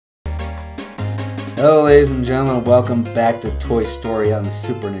Hello ladies and gentlemen, welcome back to Toy Story on the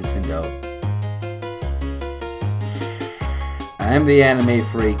Super Nintendo. I am the anime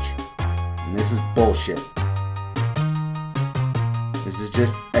freak, and this is bullshit. This is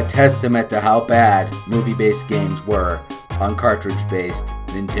just a testament to how bad movie-based games were on cartridge-based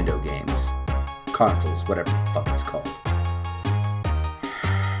Nintendo games. Consoles, whatever the fuck it's called.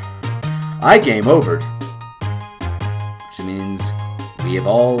 I game overed, which means we have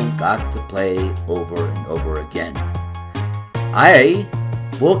all got to play over and over again. I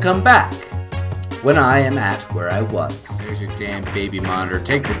will come back when I am at where I was. There's your damn baby monitor.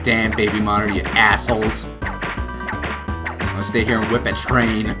 Take the damn baby monitor, you assholes. I'm gonna stay here and whip a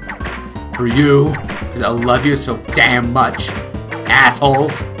train for you, because I love you so damn much,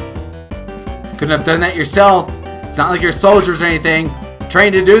 assholes. Couldn't have done that yourself. It's not like you're soldiers or anything,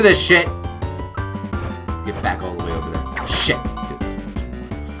 trained to do this shit. Get back all the way over there. Shit.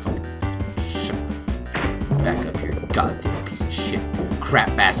 Back up here, goddamn piece of shit. Crap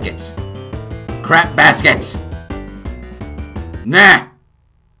baskets. Crap baskets! Nah!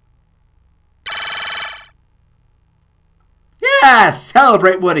 Yeah!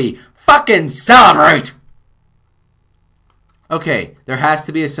 Celebrate, Woody! Fucking celebrate! Okay, there has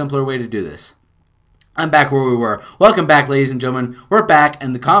to be a simpler way to do this. I'm back where we were. Welcome back, ladies and gentlemen. We're back,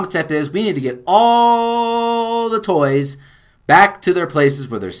 and the concept is we need to get all the toys back to their places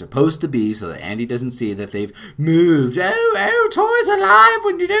where they're supposed to be so that Andy doesn't see that they've moved. Oh, toys alive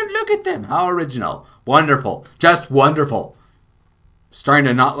when you don't look at them. How original. Wonderful. Just wonderful. Starting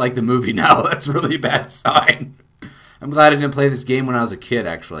to not like the movie now. That's a really bad sign. I'm glad I didn't play this game when I was a kid,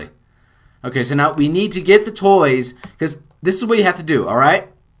 actually. Okay, so now we need to get the toys, because this is what you have to do, alright?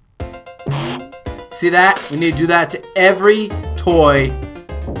 See that? We need to do that to every toy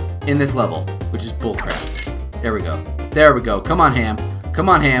in this level, which is bullcrap. There we go. There we go. Come on, Ham. Come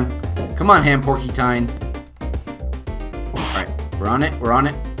on, Ham. Come on, Ham Porcupine. Alright, we're on it. We're on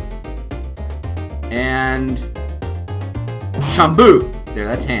it. And Shambu. There,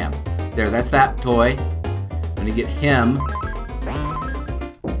 that's Ham. There, that's that toy. I'm gonna get him.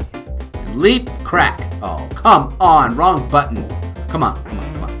 And leap, crack. Oh, come on. Wrong button. Come on, come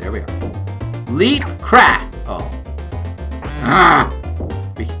on, come on. There we are. Leap, crack. Oh. Ah!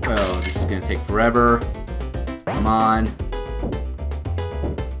 Oh, this is gonna take forever. Come on.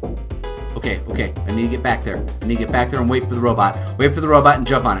 Okay, okay. I need to get back there. I need to get back there and wait for the robot. Wait for the robot and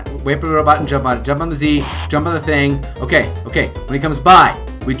jump on it. Wait for the robot and jump on it. Jump on the Z. Jump on the thing. Okay, okay. When he comes by,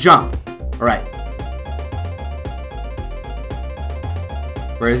 we jump. Alright.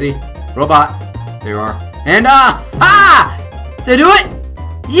 Where is he? Robot. There you are. And, Did I do it?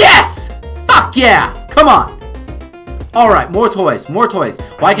 Yes! Fuck yeah! Come on! Alright, more toys, more toys.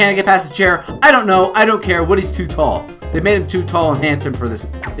 Why can't I get past the chair? I don't know, I don't care. Woody's too tall. They made him too tall and handsome for this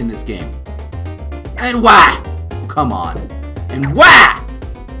in this game. And why? Come on. And why?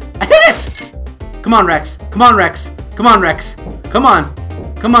 I hit it! Come on, Rex. Come on, Rex. Come on, Rex. Come on.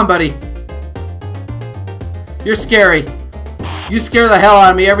 Come on, buddy. You're scary. You scare the hell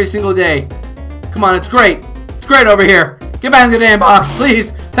out of me every single day. Come on, it's great. It's great over here. Get back in the damn box,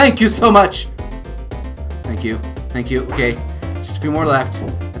 please. Thank you so much. Thank you. Thank you. Okay, just a few more left.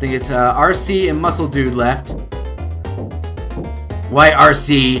 I think it's RC and Muscle Dude left. Why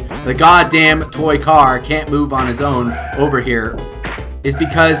RC, the goddamn toy car, can't move on his own over here is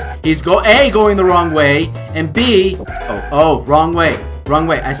because he's going the wrong way, and B, wrong way. Wrong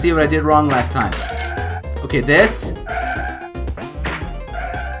way. I see what I did wrong last time. Okay, this.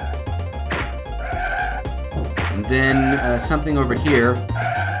 And then something over here.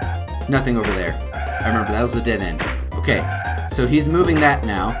 Nothing over there. I remember, that was a dead end. Okay, so he's moving that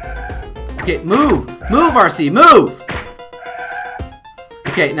now. Okay, move! Move, RC, move!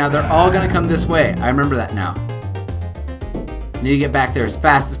 Okay, now they're all gonna come this way. I remember that now. Need to get back there as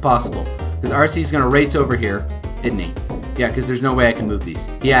fast as possible. Because RC's gonna race over here, isn't he? Yeah, because there's no way I can move these.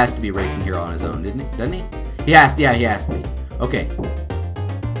 He has to be racing here on his own, doesn't he? He has to, yeah, he has to be. Okay.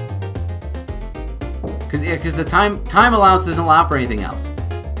 Because the time allowance doesn't allow for anything else.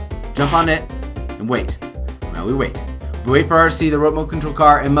 Jump on it. And wait. Now we wait. We wait for RC, the remote control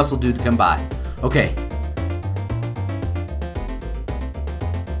car, and Muscle Dude to come by. Okay.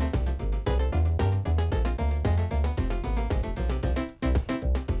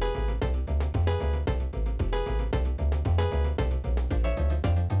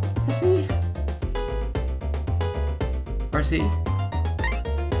 RC? RC?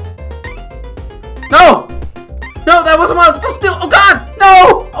 No! No, that wasn't what I was supposed to do! Oh god!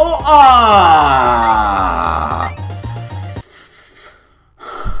 No! Oh,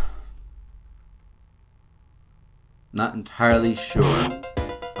 Not entirely sure.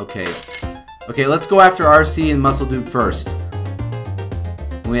 Okay. Okay, let's go after RC and Muscle Dude first.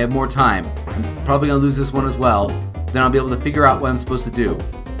 We have more time. I'm probably gonna lose this one as well. Then I'll be able to figure out what I'm supposed to do.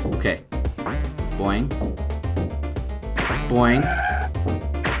 Okay. Boing. Boing.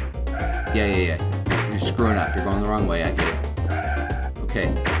 Yeah. You're screwing up. You're going the wrong way. I get it. Okay.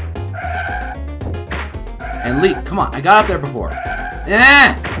 And leap. Come on. I got up there before.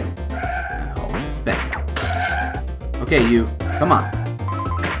 Eh! Oh, back. Okay, you. Come on.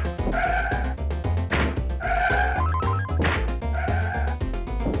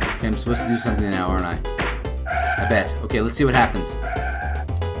 Okay, I'm supposed to do something now, aren't I? I bet. Okay, let's see what happens.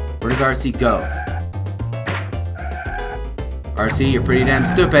 Where does RC go? RC, you're pretty damn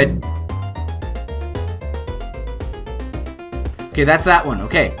stupid. Okay, that's that one.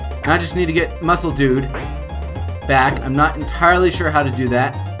 Okay, now I just need to get Muscle Dude back. I'm not entirely sure how to do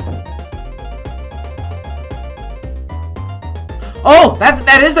that. Oh,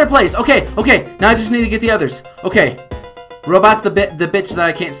 that is their place. Okay, now I just need to get the others. Okay, Robot's the bitch that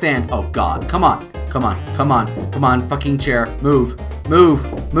I can't stand. Oh God, come on, fucking chair, move.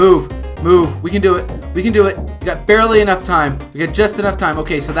 We can do it. We got barely enough time. We got just enough time.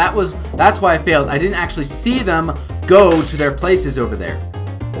 Okay, so that's why I failed. I didn't actually see them go to their places over there.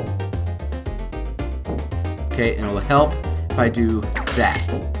 Okay, and it will help if I do that.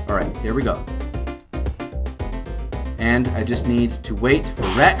 All right, here we go. And I just need to wait for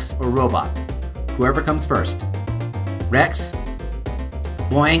Rex or Robot. Whoever comes first. Rex.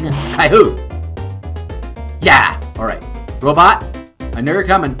 Boing. Kai-hoo. Yeah. All right. Robot, I know you're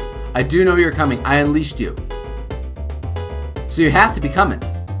coming. I do know you're coming. I unleashed you. So you have to be coming.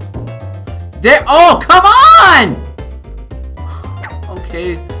 There. Oh, come on!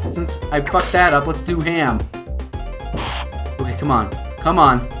 Okay, since I fucked that up, let's do ham. Okay, come on.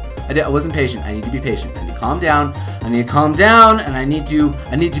 I wasn't patient. I need to be patient. I need to calm down. And I need to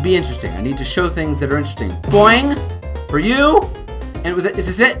be interesting. I need to show things that are interesting. Boing! For you. And is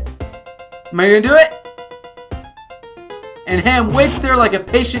this it? Am I gonna do it? And Ham waits there like a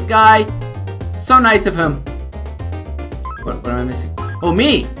patient guy. So nice of him. What am I missing? Oh,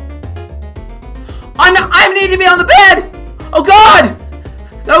 me! I need to be on the bed! Oh God!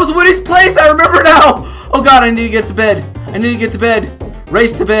 That was Woody's place, I remember now! Oh God, I need to get to bed.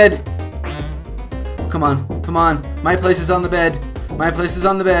 Race to bed. Come on. My place is on the bed.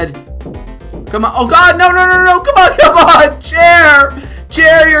 Come on. Oh God, no. Come on.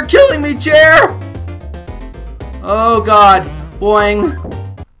 Chair, you're killing me, chair. Oh God. Boing.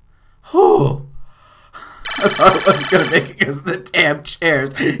 Whew. I thought I wasn't gonna make it because of the damn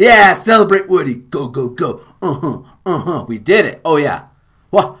chairs. Yeah, celebrate Woody. Go. We did it. Oh yeah.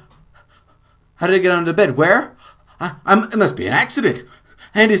 What? How did I get under the bed? Where? It must be an accident.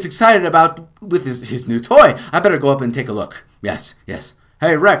 Andy's excited with his new toy. I better go up and take a look. Yes.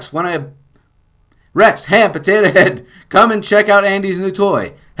 Hey, Rex, Rex, Ham, Potato Head, come and check out Andy's new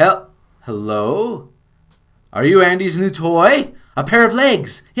toy. Hello? Are you Andy's new toy? A pair of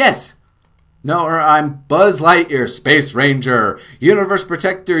legs. Yes. No, I'm Buzz Lightyear, Space Ranger, Universe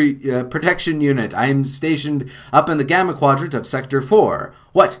Protection Unit. I'm stationed up in the Gamma Quadrant of Sector 4.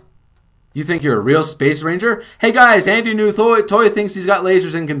 What? You think you're a real Space Ranger? Hey guys, Andy new toy thinks he's got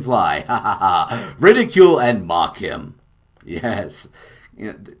lasers and can fly. Ha ha ha. Ridicule and mock him. Yes.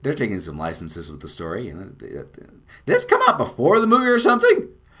 They're taking some licenses with the story. Did this come out before the movie or something?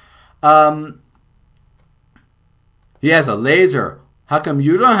 He has a laser. How come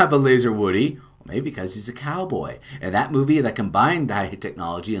you don't have a laser, Woody? Well, maybe because he's a cowboy. And that movie that combined high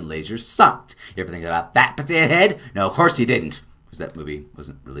technology and lasers sucked. You ever think about that, Potato Head? No, of course you didn't. Because that movie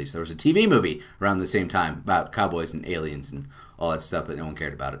wasn't released. There was a TV movie around the same time about cowboys and aliens and all that stuff, but no one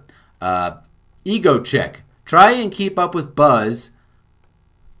cared about it. Ego check. Try and keep up with Buzz.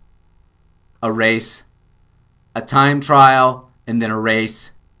 A race. A time trial. And then a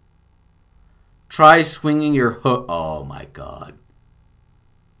race. Try swinging your hook. Oh my God.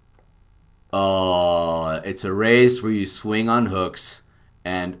 Oh, it's a race where you swing on hooks.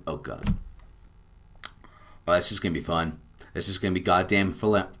 And, oh God. Oh, that's just going to be fun. It's just going to be goddamn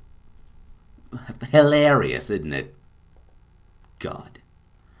hilarious, isn't it? God.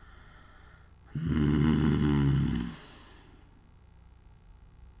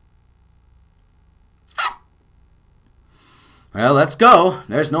 Well, let's go.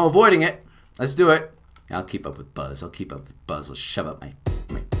 There's no avoiding it. Let's do it. I'll keep up with Buzz. I'll shove up my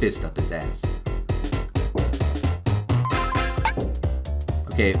fist up his ass.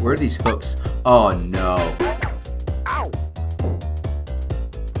 Okay, where are these hooks? Oh, no.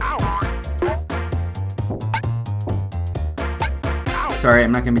 Sorry,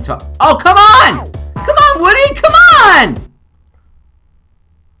 I'm not gonna be talking. Oh, come on! Come on, Woody! Come on!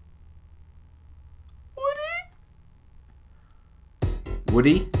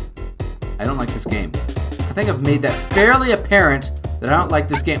 Woody, I don't like this game. I think I've made that fairly apparent that I don't like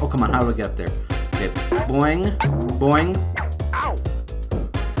this game. Oh, come on, how do I get up there? Okay, boing, boing.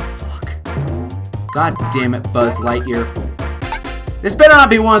 Fuck. God damn it, Buzz Lightyear. This better not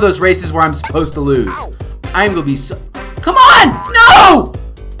be one of those races where I'm supposed to lose. I'm gonna be so... Come on! No!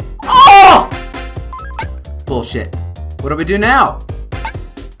 Oh! Bullshit. What do we do now?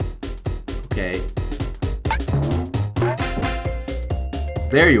 Okay.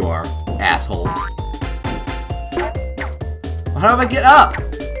 There you are, asshole. How do I get up?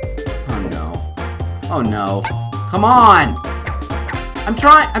 Oh no. Oh no. Come on! I'm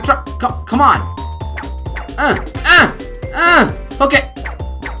trying, come on! Okay.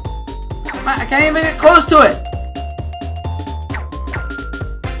 I can't even get close to it!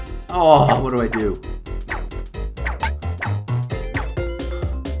 Oh, what do I do?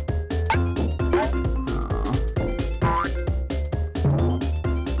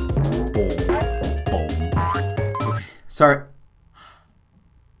 Okay, sorry.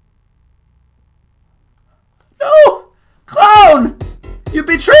 No! Clown! You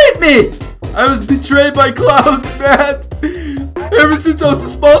betrayed me! I was betrayed by clowns, man! Ever since I was a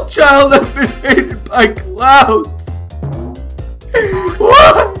small child, I've been hated by clowns!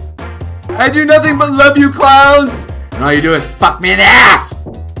 What? I do nothing but love you, clowns! And all you do is fuck me in the ass!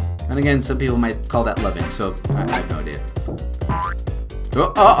 And again, some people might call that loving, so I have no idea.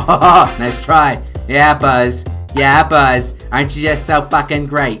 Oh, nice try. Yeah, Buzz. Yeah, Buzz. Aren't you just so fucking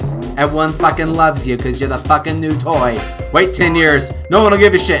great? Everyone fucking loves you because you're the fucking new toy. Wait 10 years. No one will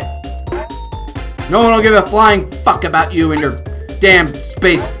give a shit. No one will give a flying fuck about you and your damn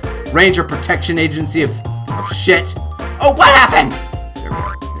Space Ranger Protection Agency of shit. Oh, what happened? There we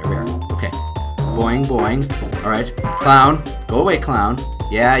are. There we are. Okay. Boing, boing. Alright. Clown. Go away, clown.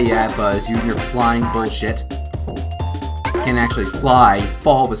 Yeah, Buzz. You and your flying bullshit. Can't actually fly.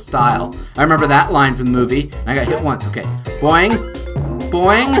 Fall with style. I remember that line from the movie. And I got hit once. Okay. Boing.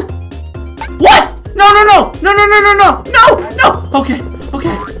 Boing. What? No. Okay.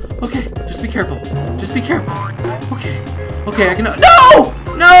 Just be careful. Just be careful. Okay, I can... No!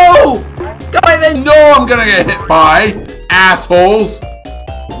 Go away then! No, I'm gonna get hit by, assholes!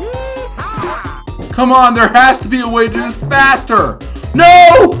 Come on, there has to be a way to do this faster!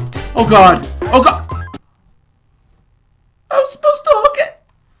 No! Oh god! Oh god! I was supposed to hook it!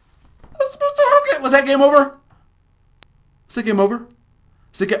 Was that game over? Was that game over?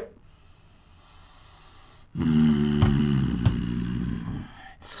 Is it game...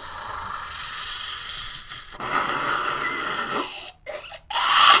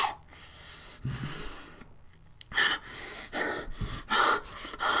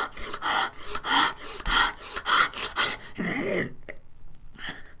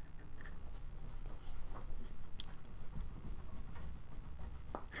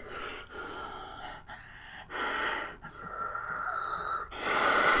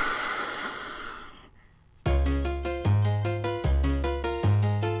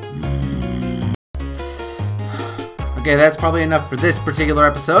 Okay, that's probably enough for this particular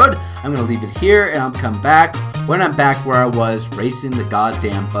episode. I'm going to leave it here, and I'll come back when I'm back where I was, racing the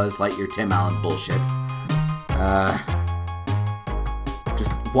goddamn Buzz Lightyear Tim Allen bullshit.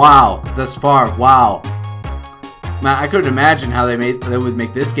 Just, wow. Thus far, wow. Man, I couldn't imagine how they would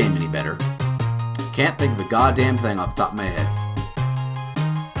make this game any better. Can't think of a goddamn thing off the top of my head.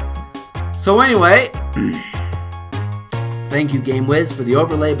 So anyway... Thank you, Gamewiz, for the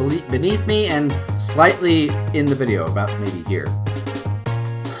overlay beneath me and slightly in the video, about maybe here.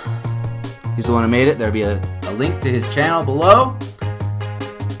 He's the one who made it. There'll be a link to his channel below.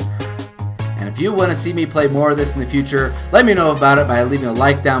 And if you want to see me play more of this in the future, let me know about it by leaving a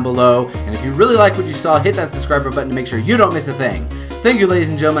like down below. And if you really like what you saw, hit that subscribe button to make sure you don't miss a thing. Thank you, ladies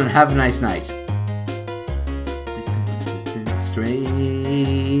and gentlemen, and have a nice night.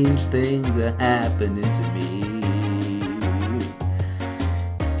 Strange things are happening to me.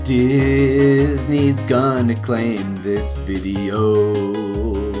 Disney's gonna claim this video.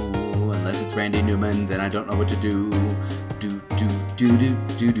 Unless it's Randy Newman, then I don't know what to do.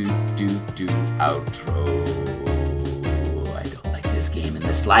 Outro. I don't like this game in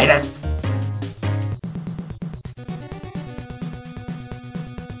the slightest.